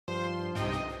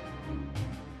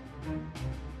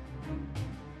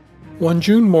One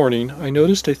June morning, I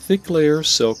noticed a thick layer of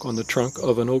silk on the trunk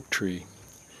of an oak tree.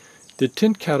 Did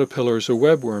tent caterpillars or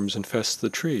webworms infest the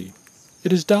tree?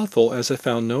 It is doubtful, as I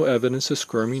found no evidence of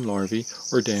squirming larvae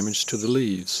or damage to the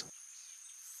leaves.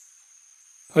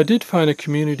 I did find a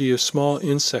community of small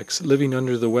insects living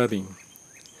under the webbing.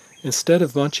 Instead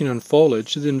of munching on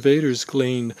foliage, the invaders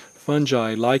gleaned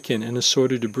fungi, lichen, and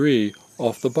assorted debris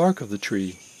off the bark of the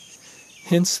tree.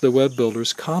 Hence the web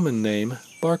builder's common name,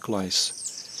 barklice.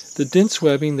 The dense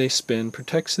webbing they spin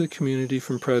protects the community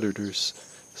from predators,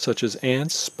 such as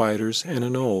ants, spiders, and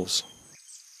anoles.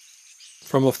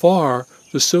 From afar,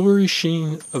 the silvery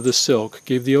sheen of the silk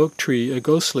gave the oak tree a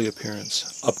ghostly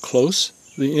appearance. Up close,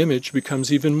 the image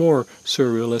becomes even more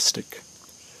surrealistic.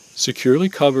 Securely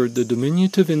covered, the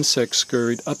diminutive insects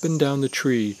scurried up and down the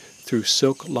tree through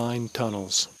silk-lined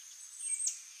tunnels.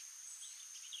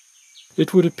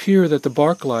 It would appear that the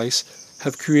bark lice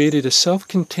have created a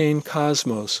self-contained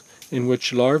cosmos in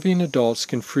which larvae and adults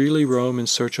can freely roam in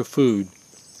search of food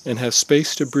and have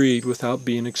space to breed without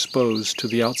being exposed to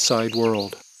the outside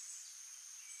world.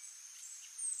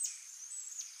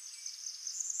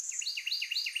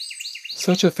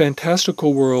 Such a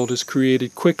fantastical world is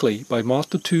created quickly by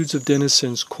multitudes of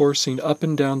denizens coursing up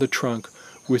and down the trunk,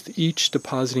 with each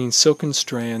depositing silken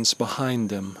strands behind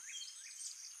them.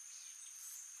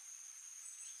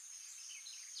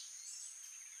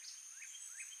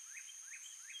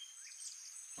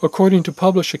 According to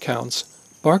published accounts,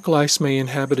 bark lice may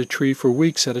inhabit a tree for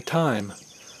weeks at a time,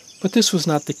 but this was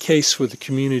not the case with the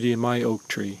community in my oak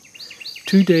tree.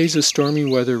 2 days of stormy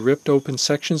weather ripped open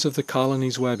sections of the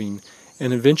colony's webbing,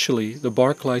 and eventually the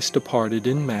bark lice departed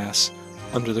en masse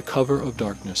under the cover of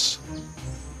darkness.